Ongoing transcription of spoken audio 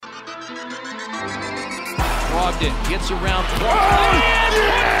Brogdon gets around. Oh,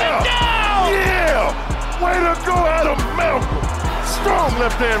 yeah! Yeah! Way to go, Adam Malcolm. Strong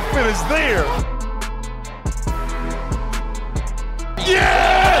left-hand finish there.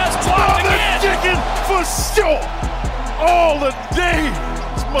 Yes! Mother chicken for sure. All the day,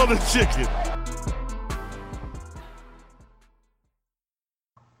 it's mother chicken.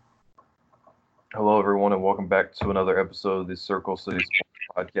 Hello, everyone, and welcome back to another episode of the Circle City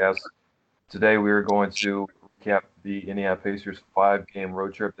Sports Podcast. Today, we are going to recap the Indiana Pacers 5-game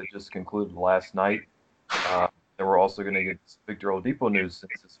road trip that just concluded last night. And we're also going to get Victor Oladipo news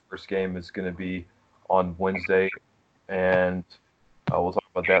since his first game is going to be on Wednesday. And we'll talk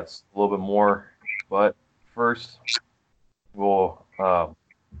about that a little bit more. But first, we'll talk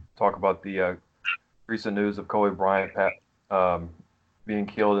about the recent news of Kobe Bryant being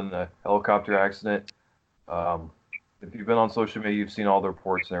killed in the helicopter accident. If you've been on social media, you've seen all the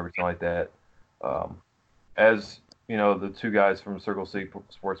reports and everything like that. As you know, the two guys from Circle City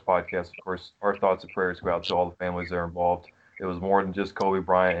Sports Podcast, of course, our thoughts and prayers go out to all the families that are involved. It was more than just Kobe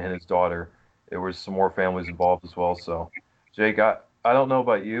Bryant and his daughter. There was some more families involved as well. So, Jake, I don't know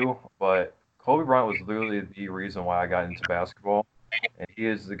about you, but Kobe Bryant was literally the reason why I got into basketball. And he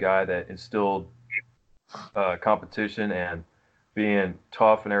is the guy that instilled competition and being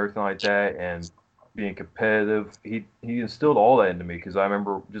tough and everything like that, and being competitive. He instilled all that into me because I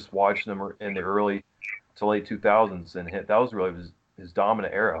remember just watching him in the early to late 2000s, and that was really his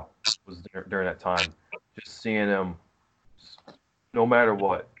dominant era was during that time. Just seeing him, no matter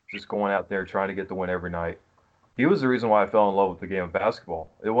what, just going out there trying to get the win every night. He was the reason why I fell in love with the game of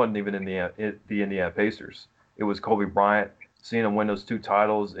basketball. It wasn't even the Indiana Pacers. It was Kobe Bryant, seeing him win those 2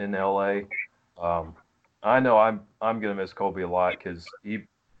 titles in L.A. I know I'm gonna miss Kobe a lot because he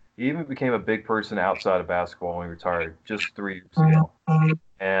even became a big person outside of basketball when he retired just 3 years ago.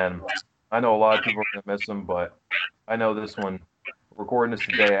 And I know a lot of people are gonna miss him, but I know this one, recording this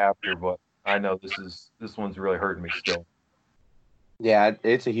the day after, but I know this one's really hurting me still. Yeah,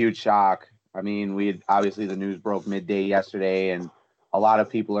 it's a huge shock. I mean, obviously the news broke midday yesterday, and a lot of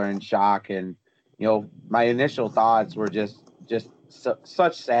people are in shock. And you know, my initial thoughts were just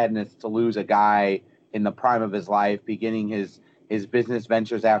such sadness to lose a guy in the prime of his life, beginning his business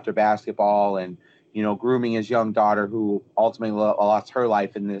ventures after basketball, and you know, grooming his young daughter, who ultimately lost her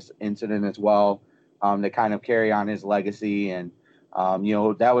life in this incident as well, to kind of carry on his legacy. And you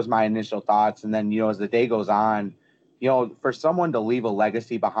know, that was my initial thoughts. And then, you know, as the day goes on, you know, for someone to leave a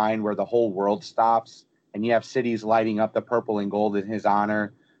legacy behind where the whole world stops and you have cities lighting up the purple and gold in his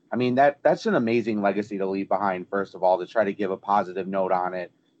honor, I mean, that's an amazing legacy to leave behind, first of all, to try to give a positive note on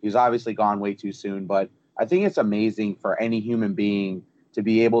it. He's obviously gone way too soon, but I think it's amazing for any human being to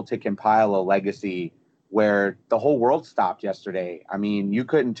be able to compile a legacy where the whole world stopped yesterday. I mean, you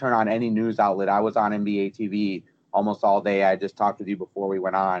couldn't turn on any news outlet. I was on NBA TV almost all day. I just talked with you before we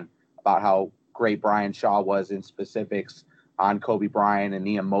went on about how great Brian Shaw was in specifics on Kobe Bryant and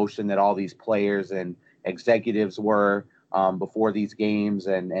the emotion that all these players and executives were before these games,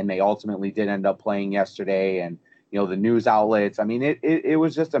 and they ultimately did end up playing yesterday. And you know, the news outlets, I mean, it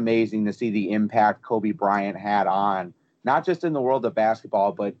was just amazing to see the impact Kobe Bryant had on, not just in the world of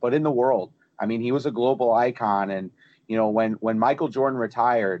basketball, but in the world. I mean, he was a global icon. And, you know, when Michael Jordan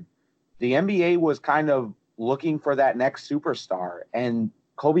retired, the NBA was kind of looking for that next superstar, and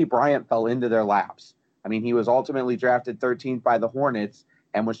Kobe Bryant fell into their laps. I mean, he was ultimately drafted 13th by the Hornets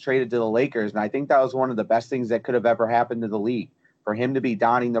and was traded to the Lakers. And I think that was one of the best things that could have ever happened to the league, for him to be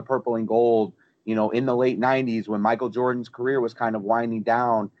donning the purple and gold, you know, in the late 90s when Michael Jordan's career was kind of winding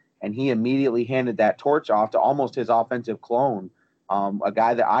down, and he immediately handed that torch off to almost his offensive clone, a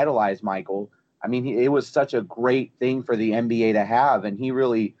guy that idolized Michael. I mean, it was such a great thing for the NBA to have, and he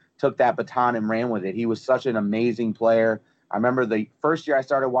really took that baton and ran with it. He was such an amazing player. I remember the first year I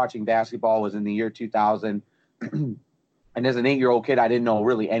started watching basketball was in the year 2000, and as an 8-year-old kid, I didn't know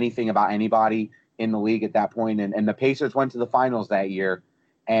really anything about anybody in the league at that point, and the Pacers went to the finals that year.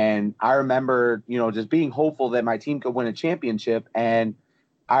 And I remember, you know, just being hopeful that my team could win a championship. And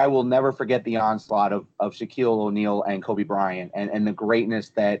I will never forget the onslaught of Shaquille O'Neal and Kobe Bryant and the greatness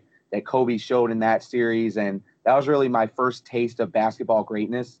that Kobe showed in that series. And that was really my first taste of basketball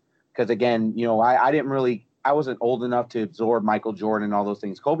greatness. Because, again, you know, I wasn't old enough to absorb Michael Jordan and all those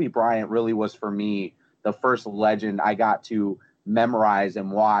things. Kobe Bryant really was, for me, the first legend I got to memorize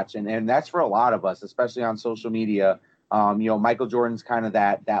and watch. And that's for a lot of us, especially on social media. You know, Michael Jordan's kind of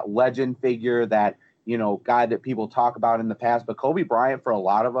that legend figure, that, you know, guy that people talk about in the past. But Kobe Bryant, for a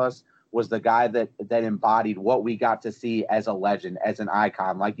lot of us, was the guy that embodied what we got to see as a legend, as an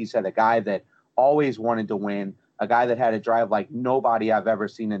icon. Like you said, a guy that always wanted to win, a guy that had a drive like nobody I've ever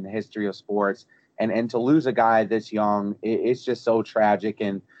seen in the history of sports. And to lose a guy this young, it's just so tragic.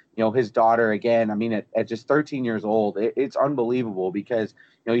 And, his daughter, again, I mean, at just 13 years old, it's unbelievable because,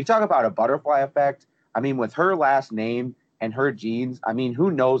 you talk about a butterfly effect. I mean, with her last name and her genes, I mean,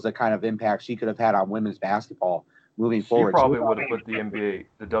 who knows the kind of impact she could have had on women's basketball moving forward. She probably would have put the NBA,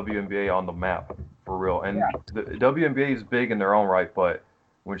 the WNBA on the map for real. And the WNBA is big in their own right, but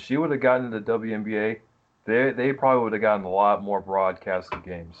when she would have gotten to the WNBA, they probably would have gotten a lot more broadcasted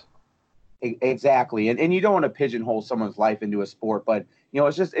games. Exactly. And you don't want to pigeonhole someone's life into a sport, but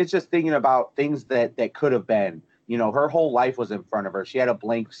it's just thinking about things that could have been. Her whole life was in front of her. She had a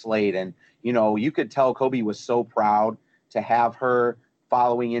blank slate, and you could tell Kobe was so proud to have her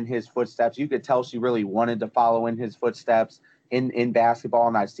following in his footsteps. You could tell she really wanted to follow in his footsteps in basketball.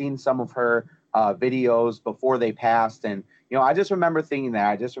 And I've seen some of her videos before they passed. And, I just remember thinking that.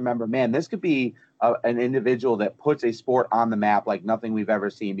 I just remember, man, this could be an individual that puts a sport on the map like nothing we've ever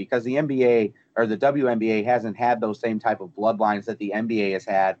seen, because the NBA or the WNBA hasn't had those same type of bloodlines that the NBA has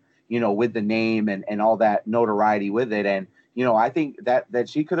had, with the name and all that notoriety with it. And, I think that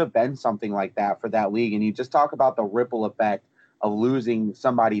she could have been something like that for that league. And you just talk about the ripple effect of losing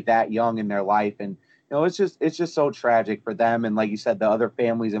somebody that young in their life. And, it's just so tragic for them. And like you said, the other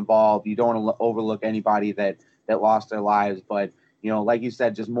families involved, you don't want to overlook anybody that lost their lives. But, like you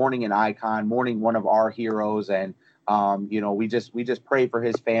said, just mourning an icon, mourning one of our heroes. And, we just pray for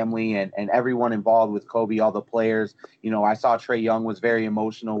his family and everyone involved with Kobe, all the players. I saw Trae Young was very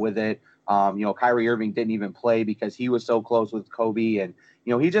emotional with it. Kyrie Irving didn't even play because he was so close with Kobe. And,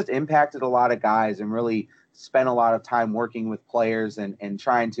 he just impacted a lot of guys and really spent a lot of time working with players and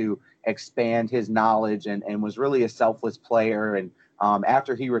trying to expand his knowledge and was really a selfless player. And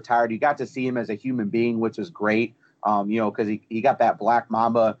after he retired, you got to see him as a human being, which was great, because he got that Black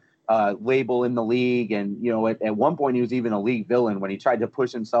Mamba label in the league. And, at one point he was even a league villain when he tried to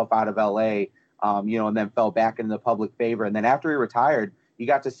push himself out of LA, and then fell back into the public favor. And then after he retired, you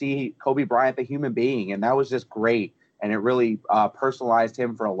got to see Kobe Bryant, the human being. And that was just great. And it really personalized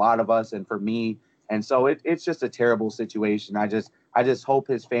him for a lot of us and for me. And so it's just a terrible situation. I just hope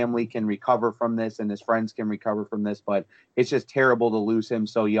his family can recover from this and his friends can recover from this. But it's just terrible to lose him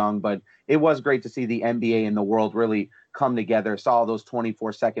so young. But it was great to see the NBA and the world really come together. Saw those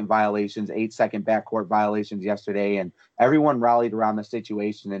 24-second violations, 8-second backcourt violations yesterday, and everyone rallied around the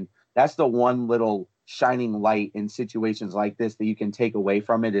situation. And that's the one little shining light in situations like this that you can take away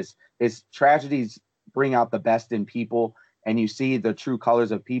from it is tragedies bring out the best in people, and you see the true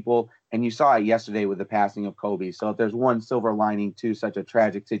colors of people. And you saw it yesterday with the passing of Kobe. So if there's one silver lining to such a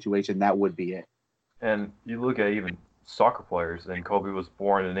tragic situation, that would be it. And you look at even soccer players, and Kobe was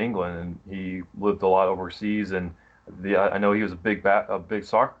born in England, and he lived a lot overseas. And I know he was a big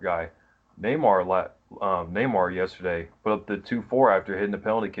soccer guy. Neymar yesterday put up the 2-4 after hitting the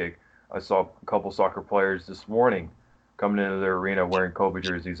penalty kick. I saw a couple soccer players this morning coming into their arena wearing Kobe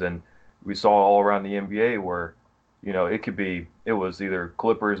jerseys, and we saw all around the NBA where, it was either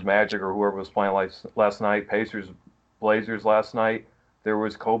Clippers, Magic, or whoever was playing last night, Pacers, Blazers last night. There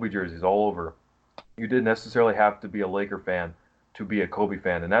was Kobe jerseys all over. You didn't necessarily have to be a Laker fan to be a Kobe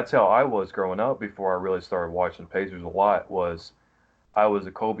fan. And that's how I was growing up before I really started watching Pacers a lot. I was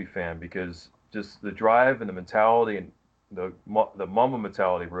a Kobe fan because just the drive and the mentality and the Mamba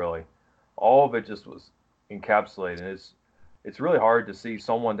mentality, really, all of it just was encapsulated. And it's really hard to see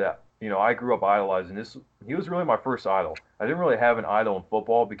someone that, I grew up idolizing. He was really my first idol. I didn't really have an idol in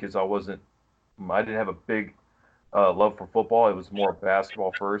football because I didn't have a big love for football. It was more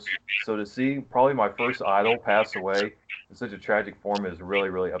basketball first. So to see probably my first idol pass away in such a tragic form is really,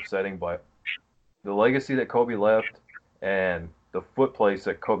 really upsetting. But the legacy that Kobe left and the footplace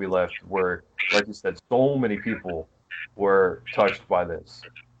that Kobe left where, like you said, so many people were touched by this.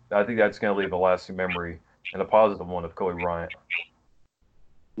 I think that's going to leave a lasting memory and a positive one of Kobe Bryant.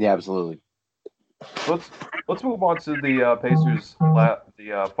 Yeah, absolutely. Let's move on to the Pacers,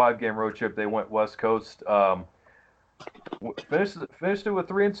 the 5-game road trip. They went West Coast. Finished it with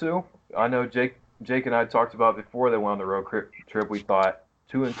 3-2. I know Jake and I talked about before they went on the road trip. We thought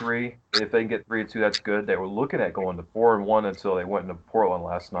 2-3. If they can get 3-2, that's good. They were looking at going to 4-1 until they went into Portland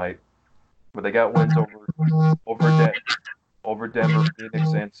last night, but they got wins over Denver,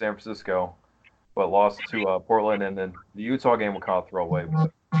 Phoenix, and San Francisco, but lost to Portland, and then the Utah game will kind of throw away.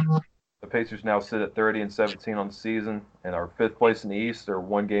 But the Pacers now sit at 30-17 on the season and are 5th place in the East. They're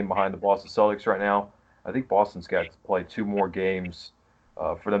 1 game behind the Boston Celtics right now. I think Boston's got to play 2 more games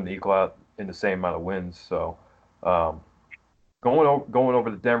for them to equal out in the same amount of wins. So going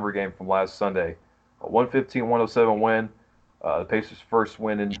over the Denver game from last Sunday, a 115-107 win. The Pacers' first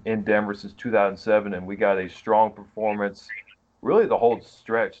win in Denver since 2007, and we got a strong performance, really the whole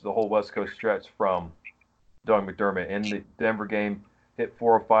stretch, the whole West Coast stretch from Doug McDermott. In the Denver game, hit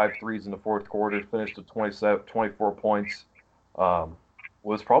 4 or 5 threes in the fourth quarter, finished with 24 points.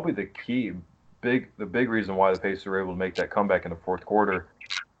 Was probably the big reason why the Pacers were able to make that comeback in the fourth quarter,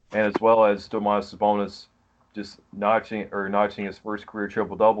 and as well as Domantas Sabonis just notching his first career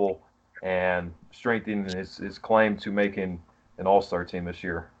triple-double and strengthening his claim to making an all-star team this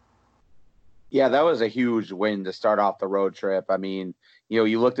year. Yeah, that was a huge win to start off the road trip. I mean,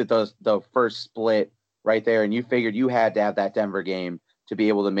 you looked at the first split right there, and you figured you had to have that Denver game to be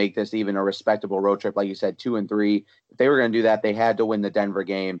able to make this even a respectable road trip. Like you said, 2-3. If they were going to do that, they had to win the Denver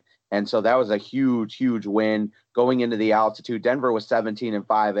game. And so that was a huge, huge win going into the altitude. Denver was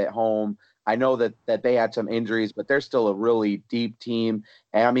 17-5 at home. I know that they had some injuries, but they're still a really deep team.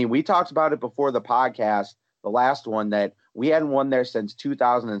 And I mean, we talked about it before the podcast, the last one, that we hadn't won there since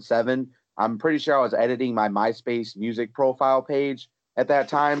 2007. I'm pretty sure I was editing my MySpace music profile page at that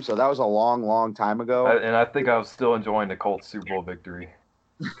time. So that was a long, long time ago. And I think I was still enjoying the Colts Super Bowl victory.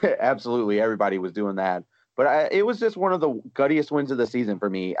 Absolutely. Everybody was doing that. But it was just one of the guttiest wins of the season for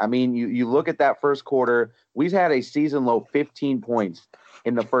me. I mean, you look at that first quarter, we had a season low 15 points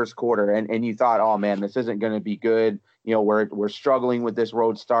in the first quarter. And you thought, oh, man, this isn't going to be good. We're struggling with this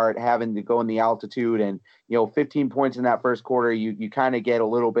road start, having to go in the altitude. And, 15 points in that first quarter, you kind of get a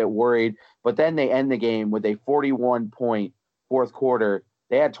little bit worried. But then they end the game with a 41-point fourth quarter.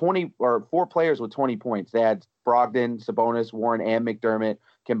 They had 4 players with 20 points. They had Brogdon, Sabonis, Warren, and McDermott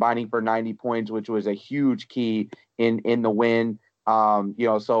combining for 90 points, which was a huge key in the win.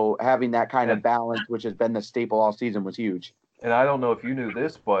 So having that kind of balance, which has been the staple all season, was huge. And I don't know if you knew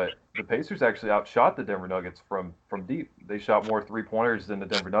this, but the Pacers actually outshot the Denver Nuggets from deep. They shot more three-pointers than the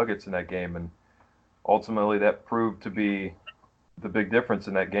Denver Nuggets in that game, and ultimately that proved to be the big difference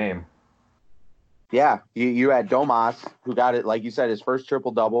in that game. Yeah, you had Domas, who got it, like you said, his first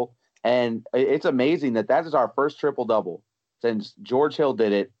triple-double. And it's amazing that is our first triple-double since George Hill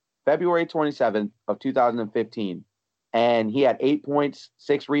did it February 27th of 2015. And he had 8 points,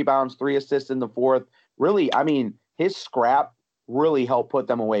 6 rebounds, 3 assists in the fourth. Really, I mean, his scrap really helped put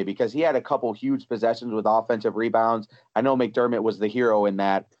them away because he had a couple huge possessions with offensive rebounds. I know McDermott was the hero in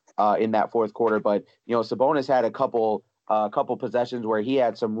that fourth quarter, but, Sabonis had a couple possessions where he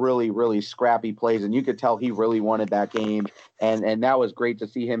had some really, really scrappy plays, and you could tell he really wanted that game. And that was great to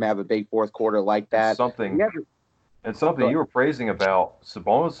see him have a big fourth quarter like that. Something you were praising about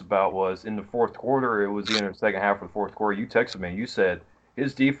Sabonis was in the fourth quarter, it was in the second half of the fourth quarter, you texted me, you said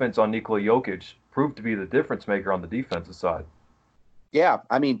his defense on Nikola Jokic proved to be the difference maker on the defensive side. Yeah,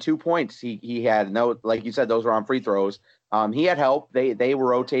 I mean, 2 points he had. No, like you said, those were on free throws. He had help. They were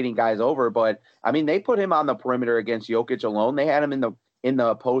rotating guys over, but I mean, they put him on the perimeter against Jokic alone. They had him in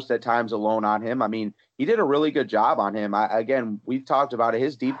the post at times alone on him. I mean, he did a really good job on him. Again, we've talked about it.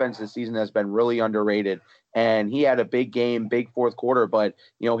 His defense this season has been really underrated, and he had a big game, big fourth quarter. But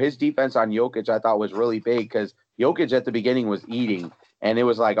his defense on Jokic I thought was really big because Jokic at the beginning was eating, and it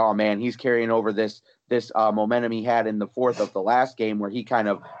was like, oh man, he's carrying over this momentum he had in the fourth of the last game where he kind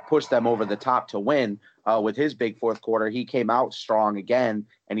of pushed them over the top to win. With his big fourth quarter, he came out strong again,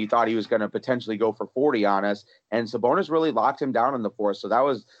 and he thought he was going to potentially go for 40 on us. And Sabonis really locked him down in the fourth, so that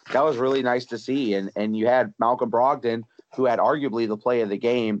was really nice to see. And you had Malcolm Brogdon, who had arguably the play of the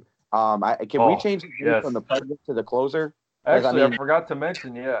game. We change the name from the president to the closer? Actually, I forgot to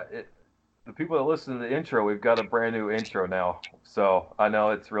mention, the people that listen to the intro, we've got a brand new intro now. So I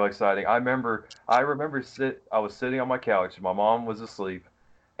know it's real exciting. I remember I was sitting on my couch, my mom was asleep,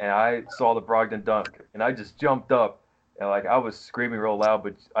 and I saw the Brogdon dunk, and I just jumped up, and I was screaming real loud,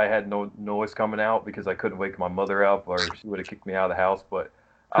 but I had no noise coming out because I couldn't wake my mother up, or she would have kicked me out of the house. But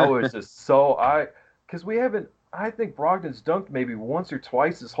I was just because I think Brogdon's dunked maybe once or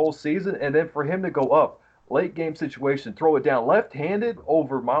twice this whole season, and then for him to go up, late game situation, throw it down left-handed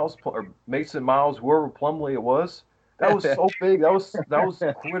over Mason Miles, whoever Plumlee it was, that was so big. That was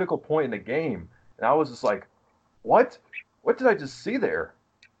a critical point in the game, and I was just like, what did I just see there?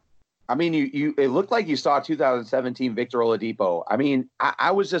 I mean, it looked like you saw 2017 Victor Oladipo. I mean,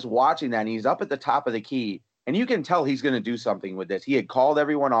 I was just watching that, and he's up at the top of the key, and you can tell he's going to do something with this. He had called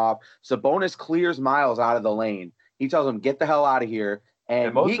everyone off. Sabonis clears Miles out of the lane. He tells him, get the hell out of here.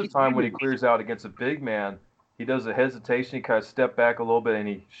 And most of the time when he clears out against a big man, he does a hesitation, he kind of step back a little bit, and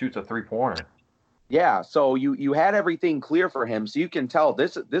he shoots a three-pointer. Yeah, so you had everything clear for him, so you can tell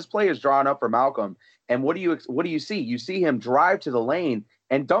this play is drawn up for Malcolm. And what do you see? You see him drive to the lane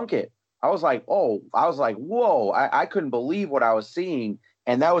and dunk it. I was like, whoa! I couldn't believe what I was seeing.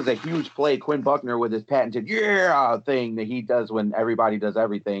 And that was a huge play. Quinn Buckner with his patented thing that he does when everybody does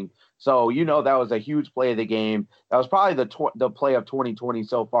everything. So, that was a huge play of the game. That was probably the play of 2020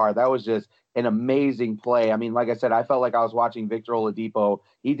 so far. That was just an amazing play. I mean, like I said, I felt like I was watching Victor Oladipo.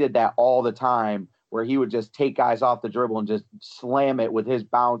 He did that all the time, where he would just take guys off the dribble and just slam it with his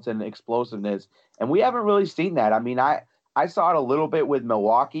bounce and explosiveness. And we haven't really seen that. I mean, I saw it a little bit with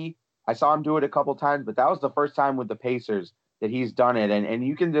Milwaukee. I saw him do it a couple times, but that was the first time with the Pacers that he's done it. And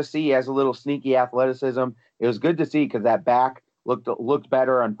you can just see he has a little sneaky athleticism. It was good to see because that back looked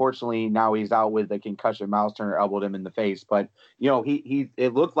better. Unfortunately, now he's out with the concussion. Miles Turner elbowed him in the face. But,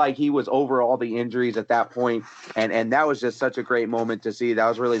 it looked like he was over all the injuries at that point. And that was just such a great moment to see. That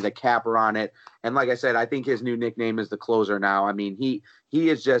was really the capper on it. And like I said, I think his new nickname is the closer now. I mean, he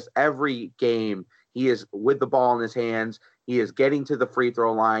is just every game, he is with the ball in his hands. He is getting to the free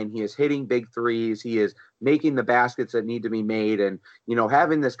throw line. He is hitting big threes. He is making the baskets that need to be made. And,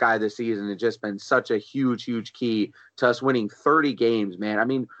 having this guy this season has just been such a huge, huge key to us winning 30 games, man. I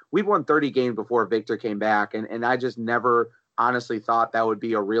mean, we've won 30 games before Victor came back. And I just never honestly thought that would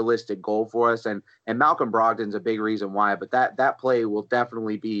be a realistic goal for us. And Malcolm Brogdon's a big reason why. But that play will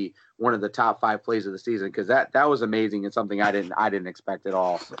definitely be one of the top 5 plays of the season, because that was amazing and something I didn't expect at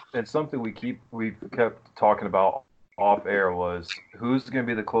all. And something we kept talking about off air was who's going to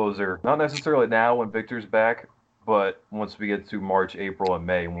be the closer, not necessarily now when Victor's back, but once we get to March, April, and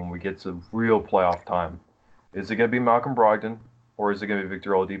May, when we get to real playoff time. Is it going to be Malcolm Brogdon, or is it going to be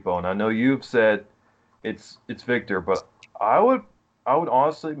Victor Oladipo? And I know you've said it's Victor, but I would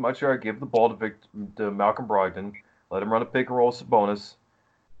honestly much rather give the ball to Malcolm Brogdon, let him run a pick and roll Sabonis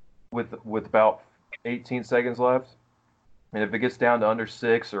with about 18 seconds left. And if it gets down to under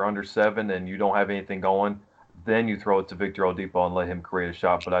 6 or under 7 and you don't have anything going, then you throw it to Victor Oladipo and let him create a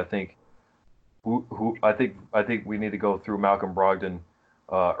shot. But I think I think we need to go through Malcolm Brogdon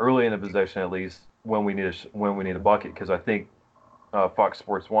early in the possession, at least when we need a bucket, because I think Fox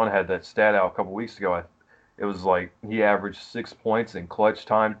Sports 1 had that stat out a couple weeks ago. It was like he averaged 6 points in clutch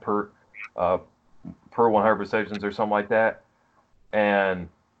time per 100 possessions or something like that, and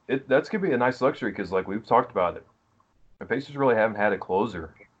that's gonna be a nice luxury because, like we've talked about it, the Pacers really haven't had a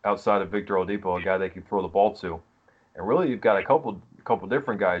closer outside of Victor Oladipo, a guy they can throw the ball to. And really, you've got a couple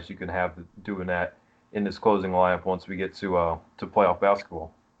different guys you can have doing that in this closing lineup once we get to playoff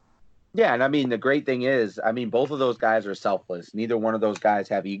basketball. Yeah, and I mean, the great thing is, I mean, both of those guys are selfless. Neither one of those guys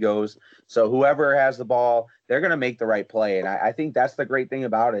have egos. So whoever has the ball, they're going to make the right play. And I think that's the great thing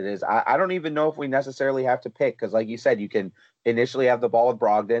about it is I don't even know if we necessarily have to pick because, like you said, you can initially have the ball with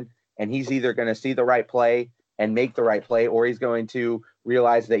Brogdon, and he's either going to see the right play and make the right play, or he's going to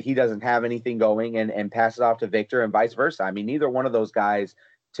realize that he doesn't have anything going and pass it off to Victor and vice versa. I mean, neither one of those guys,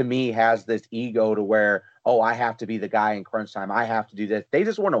 to me, has this ego to where, oh, I have to be the guy in crunch time. I have to do this. They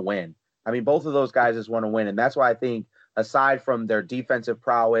just want to win. I mean, both of those guys just want to win. And that's why I think, aside from their defensive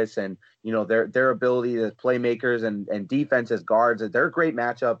prowess and, their ability as playmakers and defense as guards, they're a great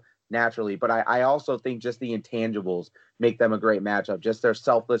matchup naturally. But I also think just the intangibles make them a great matchup. Just their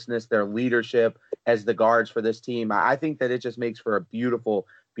selflessness, their leadership as the guards for this team. I think that it just makes for a beautiful,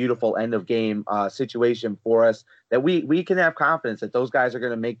 beautiful end of game situation for us that we can have confidence that those guys are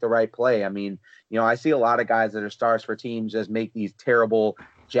going to make the right play. I mean, I see a lot of guys that are stars for teams just make these terrible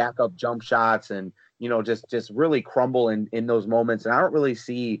jack up jump shots and, just really crumble in those moments. And I don't really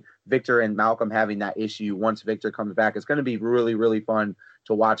see Victor and Malcolm having that issue once Victor comes back. It's going to be really, really fun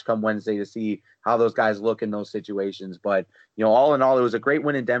to watch come Wednesday to see how those guys look in those situations. But, all in all, it was a great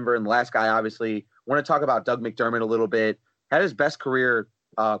win in Denver. And the last guy, obviously, want to talk about Doug McDermott a little bit. Had his best career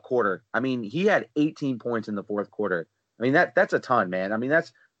quarter. I mean, he had 18 points in the fourth quarter. I mean, that's a ton, man. I mean,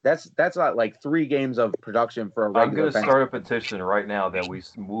 that's not like 3 games of production for a regular. I'm going to start a petition right now that we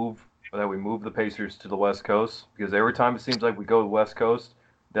move the Pacers to the West Coast, because every time it seems like we go to the West Coast,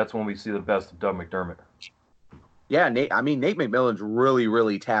 that's when we see the best of Doug McDermott. Yeah, Nate McMillan's really,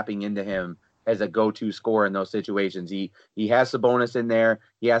 really tapping into him as a go-to scorer in those situations. He has Sabonis in there.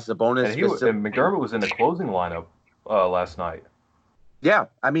 He has Sabonis. And McDermott was in the closing lineup last night. Yeah,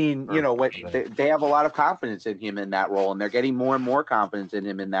 I mean, they have a lot of confidence in him in that role, and they're getting more and more confidence in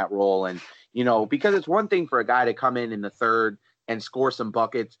him in that role. And, because it's one thing for a guy to come in the third and score some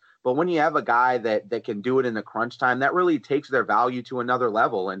buckets, but when you have a guy that can do it in the crunch time, that really takes their value to another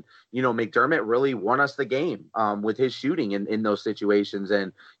level. And, McDermott really won us the game with his shooting in those situations.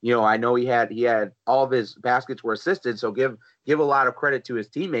 And, I know he had all of his baskets were assisted, so give a lot of credit to his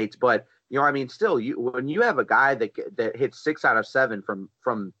teammates, but I mean, still, when you have a guy that hits 6 out of 7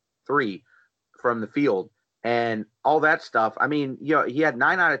 from 3 from the field and all that stuff, I mean, he had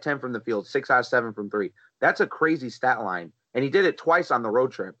 9 out of 10 from the field, 6 out of 7 from 3. That's a crazy stat line. and he did it twice on the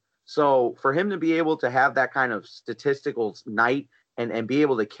road trip. So for him to be able to have that kind of statistical night and be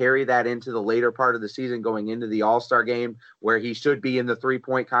able to carry that into the later part of the season going into the All-Star game where he should be in the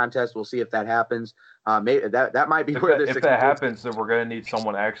 3-point contest. We'll see if that happens. Maybe that might be where this. If that happens, then we're going to need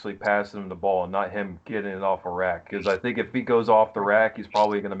someone actually passing him the ball and not him getting it off a rack. Because I think if he goes off the rack, he's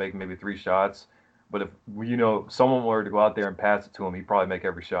probably going to make maybe 3 shots. But if, someone were to go out there and pass it to him, he'd probably make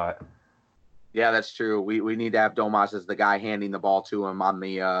every shot. Yeah, that's true. We need to have Domas as the guy handing the ball to him on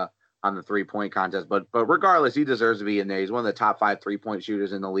the 3-point contest. But regardless, he deserves to be in there. He's one of the top 5 3-point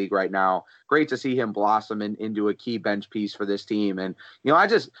shooters in the league right now. Great to see him blossom into a key bench piece for this team. And, I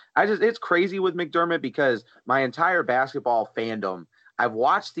just it's crazy with McDermott because my entire basketball fandom, I've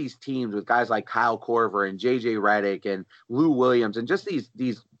watched these teams with guys like Kyle Korver and JJ Redick and Lou Williams and just these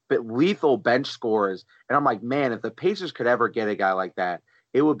lethal bench scorers. And I'm like, man, if the Pacers could ever get a guy like that,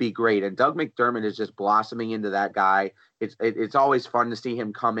 it would be great. And Doug McDermott is just blossoming into that guy. It's always fun to see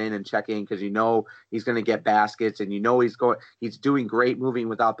him come in and check in because he's going to get baskets and he's doing great moving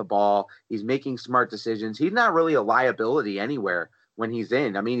without the ball. He's making smart decisions. He's not really a liability anywhere when he's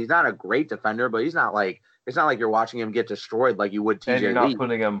in. I mean, he's not a great defender, but it's not like you're watching him get destroyed like you would TJ And you're not Lee.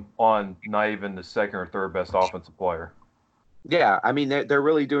 putting him on not even the second or third best offensive player. Yeah, I mean, they're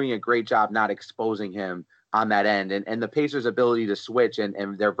really doing a great job not exposing him on that end. And the Pacers' ability to switch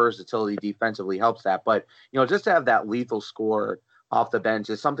and their versatility defensively helps that. But, just to have that lethal score off the bench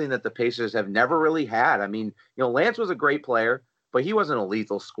is something that the Pacers have never really had. I mean, Lance was a great player, but he wasn't a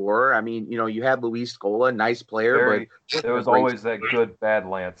lethal scorer. I mean, you had Luis Scola, nice player. But there was always that good, bad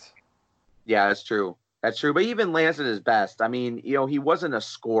Lance. Yeah, that's true. That's true. But even Lance at his best, I mean, he wasn't a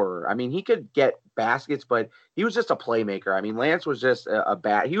scorer. I mean, he could get baskets, but he was just a playmaker. I mean, Lance was just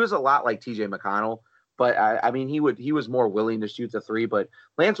he was a lot like TJ McConnell. But I mean, he was more willing to shoot the 3. But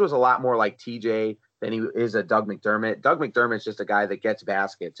Lance was a lot more like TJ than he is a Doug McDermott. Doug McDermott's just a guy that gets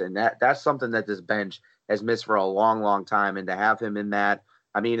baskets, and that's something that this bench has missed for a long, long time. And to have him in that,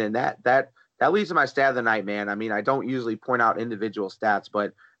 I mean, and that leads to my stat of the night, man. I mean, I don't usually point out individual stats,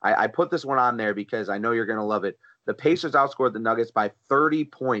 but I put this one on there because I know you're going to love it. The Pacers outscored the Nuggets by 30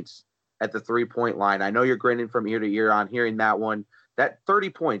 points at the 3-point line. I know you're grinning from ear to ear on hearing that one. That 30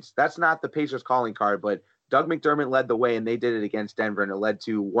 points, that's not the Pacers calling card, but Doug McDermott led the way, and they did it against Denver, and it led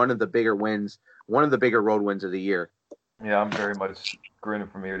to one of the bigger road wins of the year. Yeah, I'm very much grinning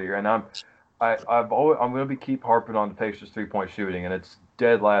from ear to ear, and I'm going to keep harping on the Pacers 3-point shooting, and it's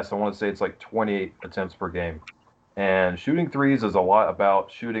dead last. I want to say it's like 28 attempts per game, and shooting threes is a lot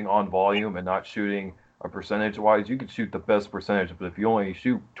about shooting on volume and not shooting a percentage-wise. You could shoot the best percentage, but if you only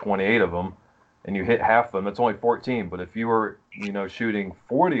shoot 28 of them, and you hit half of them, it's only 14. But if you were, shooting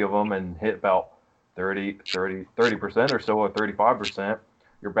 40 of them and hit about 30% or so, or 35%,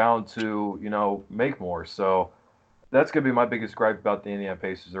 you're bound to, make more. So that's going to be my biggest gripe about the Indiana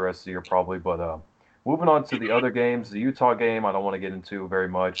Pacers the rest of the year probably. But moving on to the other games, the Utah game, I don't want to get into very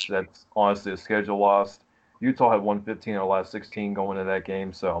much. That's honestly a schedule lost. Utah had won 15 of the last 16 going into that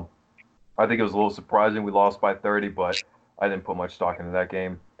game. So I think it was a little surprising we lost by 30, but I didn't put much stock into that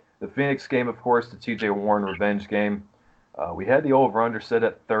game. The Phoenix game, of course, the T.J. Warren revenge game. We had the over-under set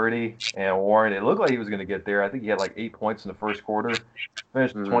at 30, and Warren, it looked like he was going to get there. I think he had like 8 points in the first quarter,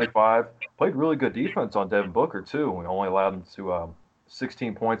 finished 25. Played really good defense on Devin Booker, too. We only allowed him to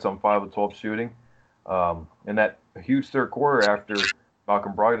 16 points on 5 of 12 shooting. In that huge third quarter after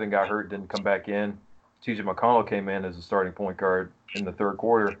Malcolm Brogdon got hurt, didn't come back in, T.J. McConnell came in as a starting point guard in the third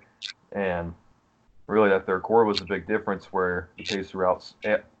quarter, and really that third quarter was a big difference where the Pacers were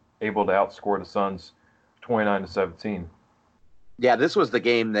able to outscore the Suns 29-17. Yeah, this was the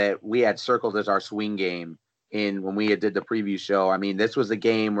game that we had circled as our swing game when we did the preview show. I mean, this was the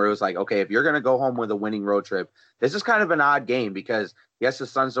game where it was like, okay, if you're going to go home with a winning road trip, this is kind of an odd game because, yes, the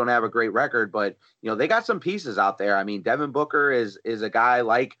Suns don't have a great record, but, they got some pieces out there. I mean, Devin Booker is a guy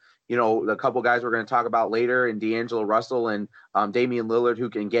like, the couple guys we're going to talk about later, and D'Angelo Russell and Damian Lillard, who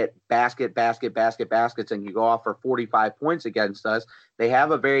can get baskets and can go off for 45 points against us. They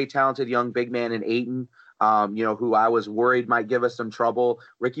have a very talented young big man in Ayton, who I was worried might give us some trouble.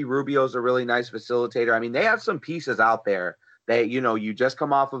 Ricky Rubio's a really nice facilitator. I mean, they have some pieces out there that, you just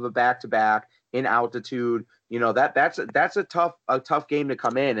come off of a back-to-back in altitude. That's a tough game to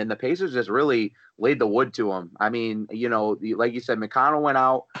come in, and the Pacers just really laid the wood to them. I mean, like you said, McConnell went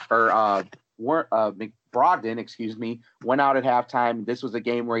out, or Brogdon, went out at halftime. This was a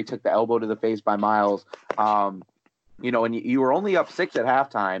game where he took the elbow to the face by Miles. And you were only up 6 at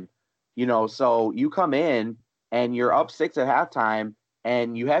halftime, so you come in and you're up 6 at halftime,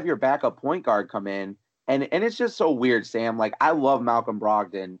 and you have your backup point guard come in, And it's just so weird, Sam. Like, I love Malcolm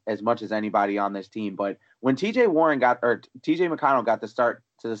Brogdon as much as anybody on this team, but when TJ McConnell got the start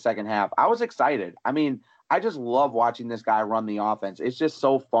to the second half, I was excited. I mean, I just love watching this guy run the offense. It's just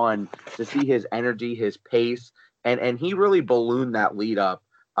so fun to see his energy, his pace, and he really ballooned that lead up.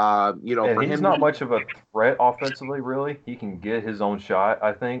 And he's not much of a threat offensively, really. He can get his own shot,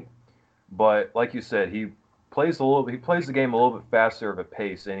 I think. But like you said, he plays the game a little bit faster of a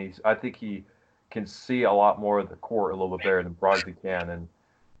pace, and I think he can see a lot more of the court a little bit better than Brogdon can. And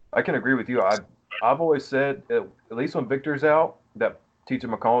I can agree with you. I've always said, at least when Victor's out, that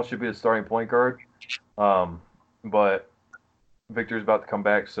TJ McConnell should be the starting point guard. But Victor's about to come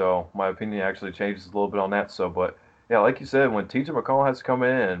back, so my opinion actually changes a little bit on that. But yeah, like you said, when TJ McConnell has to come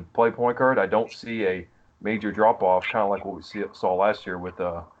in and play point guard, I don't see a major drop off, kind of like what we saw last year with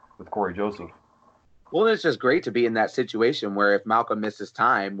Corey Joseph. Well, it's just great to be in that situation where if Malcolm misses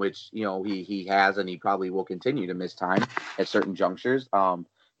time, which, he has and he probably will continue to miss time at certain junctures,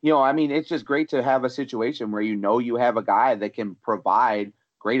 it's just great to have a situation where you have a guy that can provide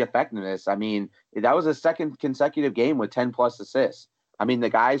great effectiveness. I mean, that was a second consecutive game with 10-plus assists. I mean, the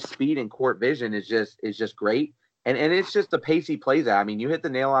guy's speed and court vision is just great. And it's just the pace he plays at. I mean, you hit the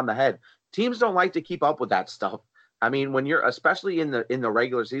nail on the head. Teams don't like to keep up with that stuff. I mean, when you're, especially in the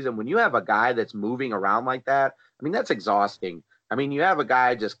regular season, when you have a guy that's moving around like that, I mean, that's exhausting. I mean, you have a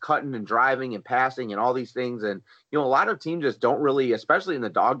guy just cutting and driving and passing and all these things. And, a lot of teams just don't really, especially in the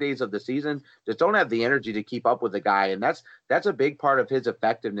dog days of the season, just don't have the energy to keep up with the guy. And that's a big part of his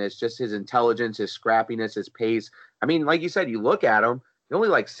effectiveness, just his intelligence, his scrappiness, his pace. I mean, like you said, you look at him, he's only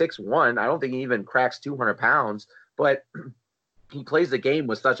like 6'1". I don't think he even cracks 200 pounds, but he plays the game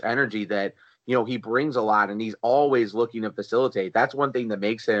with such energy that, he brings a lot and he's always looking to facilitate. That's one thing that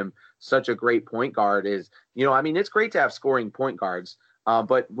makes him such a great point guard is, it's great to have scoring point guards.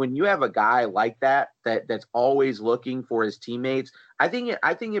 But when you have a guy like that's always looking for his teammates, I think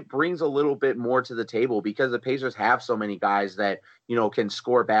it brings a little bit more to the table because the Pacers have so many guys that, can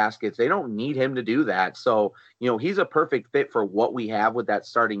score baskets. They don't need him to do that. So, he's a perfect fit for what we have with that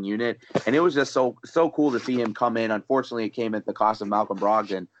starting unit. And it was just so cool to see him come in. Unfortunately, it came at the cost of Malcolm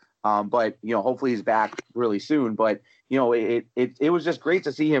Brogdon. But hopefully he's back really soon. But it was just great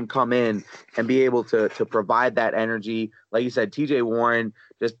to see him come in and be able to provide that energy. Like you said, TJ Warren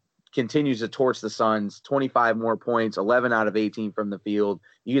just continues to torch the Suns. 25 more points, 11 out of 18 from the field.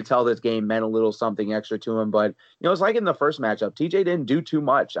 You could tell this game meant a little something extra to him. But it's like in the first matchup, TJ didn't do too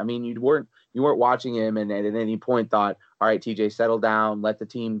much. I mean, you weren't watching him and at any point thought, all right, TJ, settle down, let the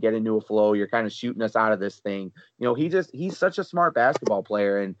team get into a flow. You're kind of shooting us out of this thing. He's such a smart basketball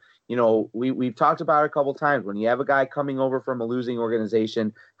player. And we've talked about it a couple times. When you have a guy coming over from a losing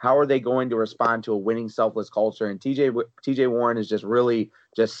organization, how are they going to respond to a winning, selfless culture? And TJ Warren is just really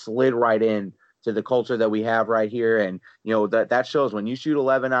just slid right in to the culture that we have right here. And, that shows when you shoot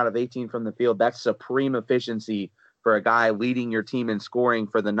 11 out of 18 from the field, that's supreme efficiency for a guy leading your team in scoring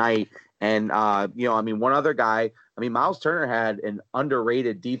for the night. And, one other guy, Miles Turner had an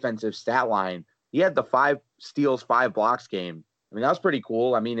underrated defensive stat line. He had the 5 steals, 5 blocks game. That was pretty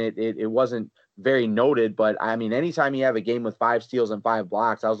cool. It wasn't very noted, but anytime you have a game with 5 steals and 5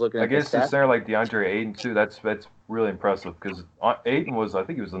 blocks, I was looking at. I guess it's there like DeAndre Ayton too. That's really impressive because Ayton I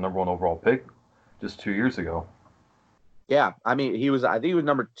think he was the number 1 overall pick just 2 years ago. Yeah, I think he was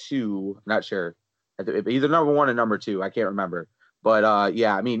number 2. Not sure, either number 1 and number 2. I can't remember, but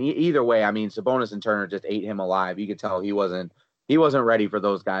either way, Sabonis and Turner just ate him alive. You could tell he wasn't ready for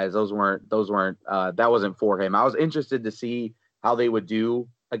those guys. Those weren't that wasn't for him. I was interested to see how they would do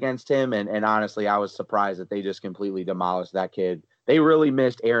against him. And honestly, I was surprised that they just completely demolished that kid. They really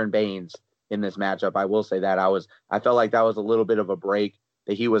missed Aaron Baines in this matchup. I will say that I felt like that was a little bit of a break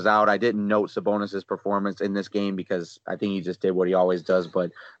that he was out. I didn't note Sabonis's performance in this game because I think he just did what he always does.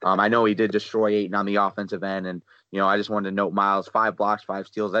 But I know he did destroy Ayton on the offensive end. And, I just wanted to note Miles, 5 blocks, 5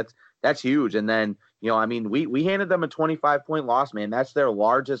 steals. That's huge. And then, we handed them a 25-point loss, man. That's their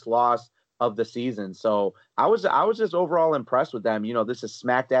largest loss of the season. So I was just overall impressed with them. This is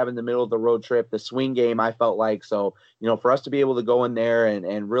smack dab in the middle of the road trip, the swing game, I felt like. So, for us to be able to go in there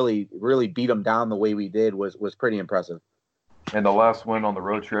and really, really beat them down the way we did was pretty impressive. And the last win on the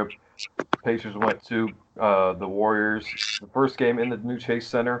road trip, Pacers went to the Warriors. The first game in the new Chase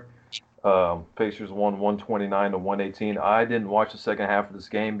Center, Pacers won 129-118. I didn't watch the second half of this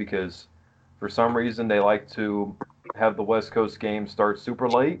game because for some reason they like to have the West Coast game start super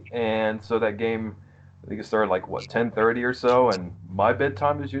late, and so that game, I think it started like 10:30 or so, and my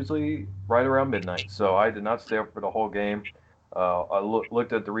bedtime is usually right around midnight, so I did not stay up for the whole game. I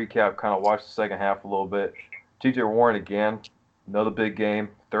looked at the recap, kind of watched the second half a little bit. TJ Warren again, another big game,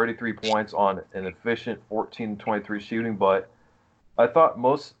 33 points on an efficient 14-23 shooting, but I think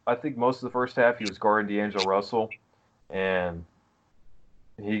most of the first half he was guarding D'Angelo Russell, and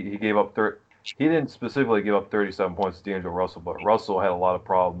he gave up he didn't specifically give up 37 points to D'Angelo Russell, but Russell had a lot of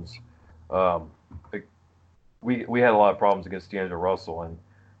problems. We had a lot of problems against D'Angelo Russell,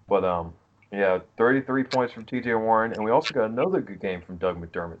 yeah, 33 points from T.J. Warren, and we also got another good game from Doug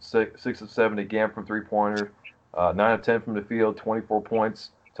McDermott. 6 of 7 again from three-pointers, 9 of 10 from the field, 24 points.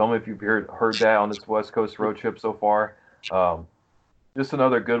 Tell me if you've heard that on this West Coast road trip so far. Just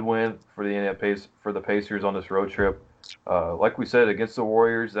another good win for the Pacers on this road trip. Like we said, against the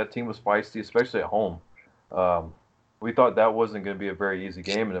Warriors, that team was feisty, especially at home. We thought that wasn't going to be a very easy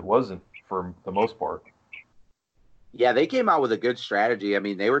game, and it wasn't for the most part. Yeah, they came out with a good strategy. I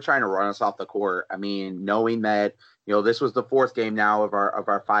mean, they were trying to run us off the court. I mean, knowing that, this was the 4th game now of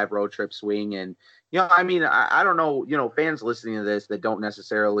our 5 road trip swing. And, I mean, I don't know, fans listening to this that don't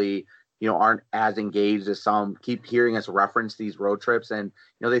necessarily, aren't as engaged as some keep hearing us reference these road trips. And,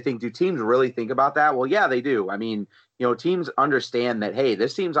 they think, do teams really think about that? Well, yeah, they do. I mean, teams understand that, hey,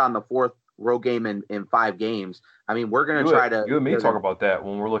 this team's on the 4th road game in 5 games. I mean, we're going to try to. You and me talk about that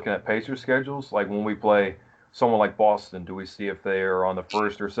when we're looking at Pacers schedules, like when we play someone like Boston, do we see if they are on the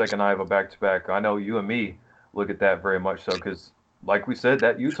first or second night of a back-to-back? I know you and me look at that very much so because, like we said,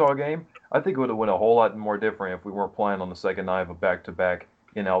 that Utah game, I think it would have went a whole lot more different if we weren't playing on the second night of a back-to-back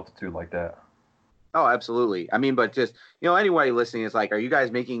in altitude like that. Oh, absolutely. I mean, but just, anybody listening is like, are you guys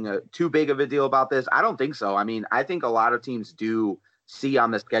making too big of a deal about this? I don't think so. I mean, I think a lot of teams do see on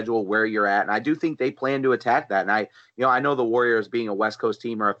the schedule where you're at. And I do think they plan to attack that. And I know the Warriors being a West Coast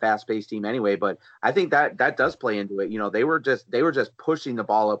team or a fast paced team anyway, but I think that does play into it. They were just pushing the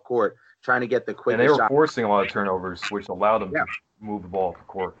ball up court, trying to get the quickest shot. And they were forcing a lot of turnovers, which allowed them to move the ball up the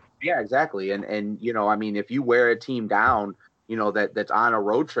court. Yeah, exactly. And I mean, if you wear a team down, that's on a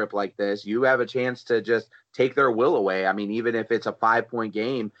road trip like this, you have a chance to just take their will away. I mean, even if it's a 5-point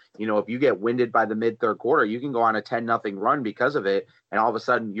game, if you get winded by the mid-3rd quarter, you can go on a 10-0 run because of it. And all of a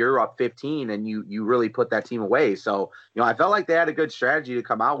sudden you're up 15 and you really put that team away. So, I felt like they had a good strategy to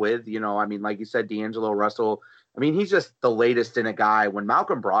come out with, I mean, like you said, D'Angelo Russell, I mean, he's just the latest in a guy. When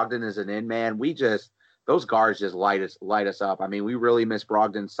Malcolm Brogdon isn't in, man, those guards just light us up. I mean, we really miss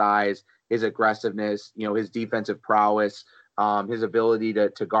Brogdon's size, his aggressiveness, his defensive prowess, his ability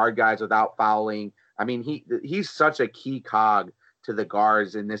to guard guys without fouling. I mean, he's such a key cog to the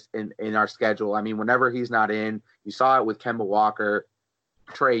guards in our schedule. I mean, whenever he's not in, you saw it with Kemba Walker,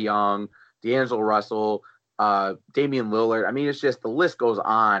 Trae Young, D'Angelo Russell, Damian Lillard. I mean, it's just the list goes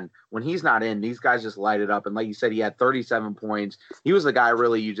on. When he's not in, these guys just light it up. And like you said, he had 37 points. He was the guy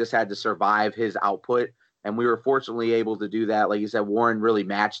really you just had to survive his output. And we were fortunately able to do that. Like you said, Warren really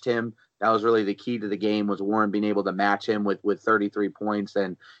matched him. That was really the key to the game, was Warren being able to match him with 33 points.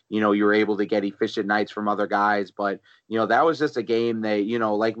 And, you were able to get efficient nights from other guys. But, that was just a game that,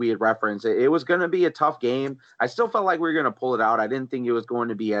 like we had referenced, it was going to be a tough game. I still felt like we were going to pull it out. I didn't think it was going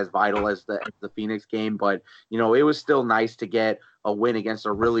to be as vital as the Phoenix game. But, it was still nice to get a win against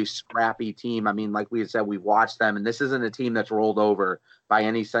a really scrappy team. I mean, like we had said, we've watched them, and this isn't a team that's rolled over by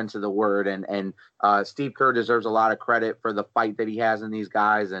any sense of the word. And Steve Kerr deserves a lot of credit for the fight that he has in these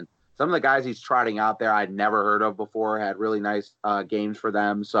guys. And some of the guys he's trotting out there I'd never heard of before, had really nice games for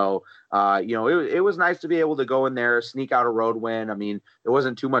them. So, it was nice to be able to go in there, sneak out a road win. I mean, there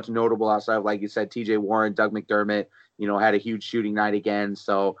wasn't too much notable outside of, like you said, T.J. Warren, Doug McDermott, had a huge shooting night again.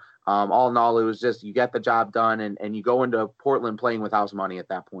 So, all in all, it was just you get the job done, and you go into Portland playing with house money at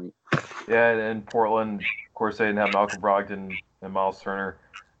that point. Yeah, and Portland, of course, they didn't have Malcolm Brogdon and Miles Turner.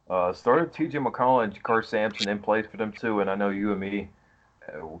 Started T.J. McConnell and JaKarr Sampson in place for them, too, and I know you and me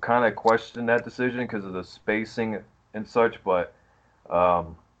kind of questioned that decision because of the spacing and such, but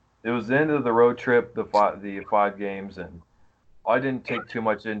it was the end of the road trip, the 5 games, and I didn't take too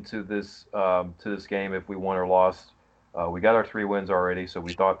much into this game if we won or lost. We got our 3 wins already, so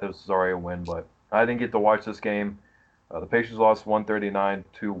we thought this was already a win, but I didn't get to watch this game. The Pacers lost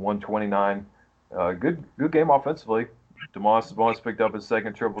 139-129. Good game offensively. Domantas Sabonis picked up his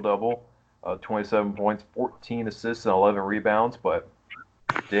second triple-double, 27 points, 14 assists, and 11 rebounds, but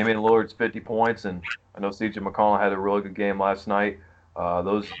Damian Lillard's 50 points, and I know C.J. McCollum had a really good game last night.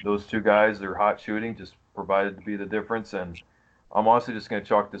 Those 2 guys, their hot shooting just provided to be the difference, and I'm honestly just going to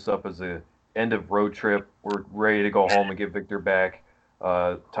chalk this up as a end of road trip. We're ready to go home and get Victor back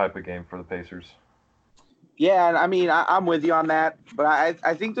type of game for the Pacers. Yeah, and I mean, I'm with you on that, but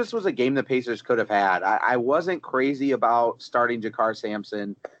I think this was a game the Pacers could have had. I wasn't crazy about starting JaKarr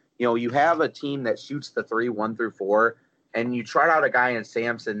Sampson. You have a team that shoots the 3, 1 through 4, and you trot out a guy in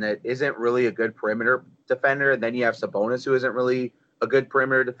Sampson that isn't really a good perimeter defender, and then you have Sabonis, who isn't really a good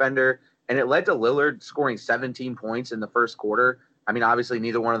perimeter defender, and it led to Lillard scoring 17 points in the first quarter. I mean, obviously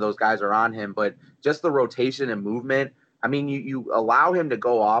neither one of those guys are on him, but just the rotation and movement. I mean, you allow him to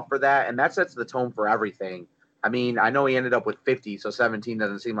go off for that, and that sets the tone for everything. I mean, I know he ended up with 50, so 17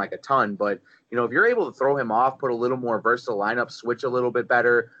 doesn't seem like a ton, but, if you're able to throw him off, put a little more versatile lineup, switch a little bit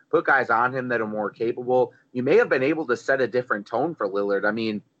better, put guys on him that are more capable, you may have been able to set a different tone for Lillard. I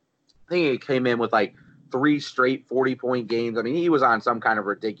mean, I think he came in with like 3 straight 40-point games. I mean, he was on some kind of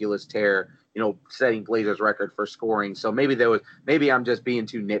ridiculous tear, setting Blazers record for scoring. So maybe I'm just being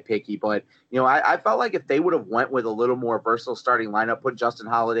too nitpicky, but I felt like if they would have went with a little more versatile starting lineup, put Justin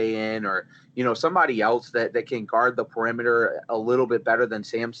Holiday in, or somebody else that can guard the perimeter a little bit better than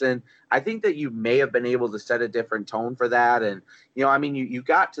Sampson, I think that you may have been able to set a different tone for that. And I mean, you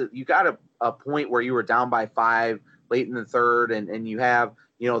got a point where you were down by 5 late in the third, and you have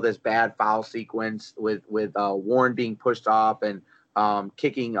this bad foul sequence with Warren being pushed off and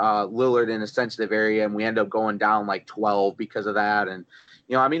kicking Lillard in a sensitive area, and we end up going down like 12 because of that. And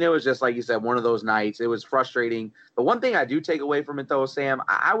I mean, it was just like you said, one of those nights. It was frustrating. The one thing I do take away from it, though, Sam,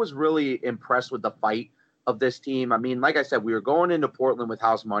 I was really impressed with the fight of this team. I mean, like I said, we were going into Portland with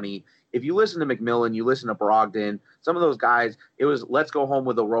house money. If you listen to McMillan, you listen to Brogdon, some of those guys, it was let's go home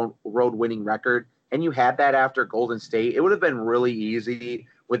with a road winning record. And you had that after Golden State. It would have been really easy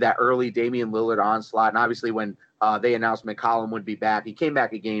with that early Damian Lillard onslaught. And obviously when they announced McCollum would be back, he came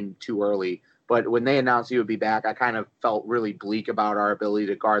back a game too early. But when they announced he would be back, I kind of felt really bleak about our ability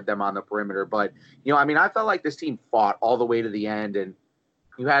to guard them on the perimeter. But, I mean, I felt like this team fought all the way to the end. And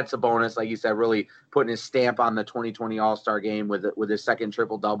you had Sabonis, like you said, really putting his stamp on the 2020 All-Star game with his second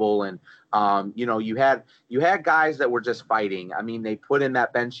triple-double. And, you had guys that were just fighting. I mean, they put in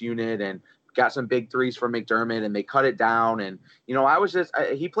that bench unit and got some big threes from McDermott, and they cut it down. And,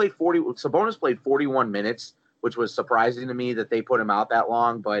 Sabonis played 41 minutes, which was surprising to me that they put him out that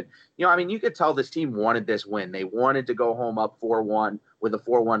long. But, I mean, you could tell this team wanted this win. They wanted to go home up 4-1 with a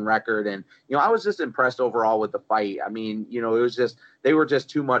 4-1 record. And, I was just impressed overall with the fight. I mean, it was just, they were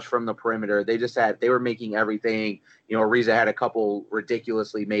just too much from the perimeter. They were making everything. Ariza had a couple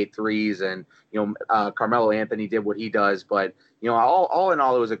ridiculously made threes, and, Carmelo Anthony did what he does. But, all in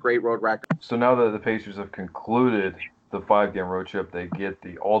all, it was a great road record. So now that the Pacers have concluded the 5-game road trip, they get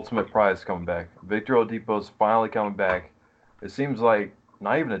the ultimate prize coming back. Victor Oladipo's finally coming back. It seems like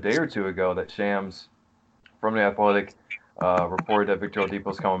not even a day or two ago that Shams from The Athletic reported that Victor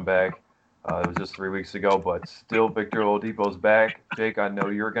Oladipo's coming back. It was just 3 weeks ago, but still Victor Oladipo's back. Jake, I know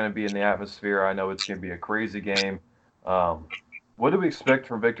you're going to be in the atmosphere. I know it's going to be a crazy game. What do we expect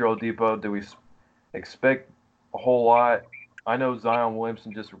from Victor Oladipo? Do we expect a whole lot? I know Zion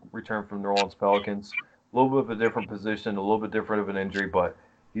Williamson just returned from New Orleans Pelicans. A little bit of a different position, a little bit different of an injury, but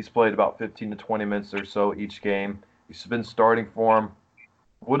he's played about 15 to 20 minutes or so each game. He's been starting for him.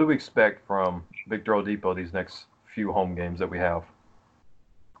 What do we expect from Victor Oladipo these next few home games that we have?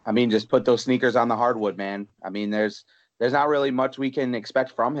 I mean, just put those sneakers on the hardwood, man. I mean, there's not really much we can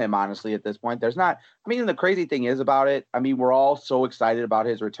expect from him, honestly, at this point. The crazy thing is about it, I mean, we're all so excited about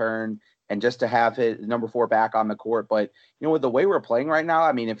his return and just to have his number 4 back on the court. But, with the way we're playing right now,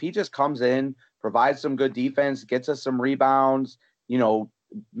 I mean, if he just comes in, provides some good defense, gets us some rebounds,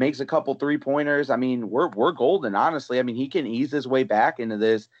 makes a couple 3-pointers. I mean, we're golden, honestly. I mean, he can ease his way back into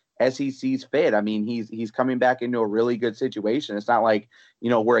this as he sees fit. I mean, he's coming back into a really good situation. It's not like,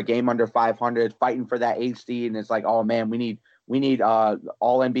 we're a game under 500 fighting for that 8th seed, and it's like, oh man, we need all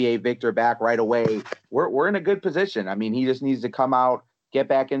NBA Victor back right away. We're in a good position. I mean, he just needs to come out, get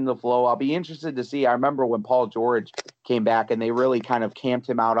back into the flow. I'll be interested to see. I remember when Paul George came back and they really kind of camped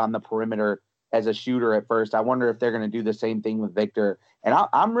him out on the perimeter as a shooter at first. I wonder if they're going to do the same thing with Victor. And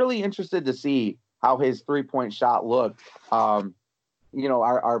I'm really interested to see how his 3-point shot looked. Our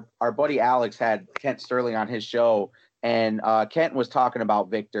buddy Alex had Kent Sterling on his show, and Kent was talking about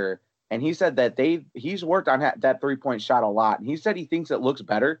Victor, and he said that he's worked on that 3-point shot a lot. And he said he thinks it looks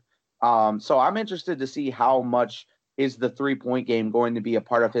better. So I'm interested to see how much is the 3-point game going to be a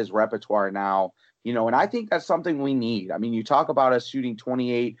part of his repertoire now. And I think that's something we need. I mean, you talk about us shooting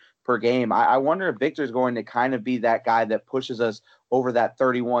 28 per game. I wonder if Victor's going to kind of be that guy that pushes us over that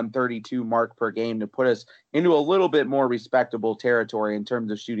 31, 32 mark per game to put us into a little bit more respectable territory in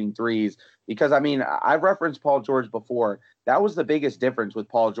terms of shooting threes. Because, I mean, I've referenced Paul George before. That was the biggest difference with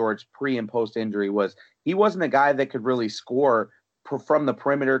Paul George pre and post injury, was he wasn't a guy that could really score from the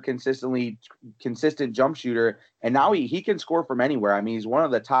perimeter consistent jump shooter. And now he can score from anywhere. I mean, he's one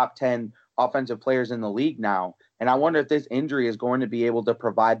of the top 10 offensive players in the league now. And I wonder if this injury is going to be able to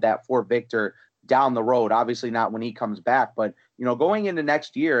provide that for Victor down the road. Obviously not when he comes back, but, going into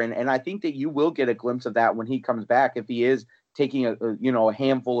next year. And I think that you will get a glimpse of that when he comes back, if he is taking a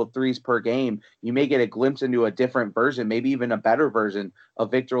handful of threes per game, you may get a glimpse into a different version, maybe even a better version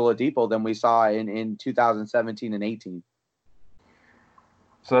of Victor Oladipo than we saw in 2017 and 18.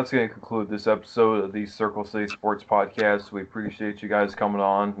 So that's going to conclude this episode of the Circle City Sports Podcast. We appreciate you guys coming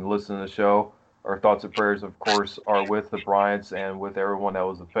on and listening to the show. Our thoughts and prayers, of course, are with the Bryants and with everyone that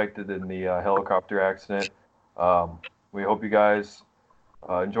was affected in the helicopter accident. We hope you guys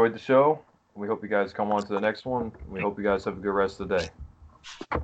enjoyed the show. We hope you guys come on to the next one. We hope you guys have a good rest of the day.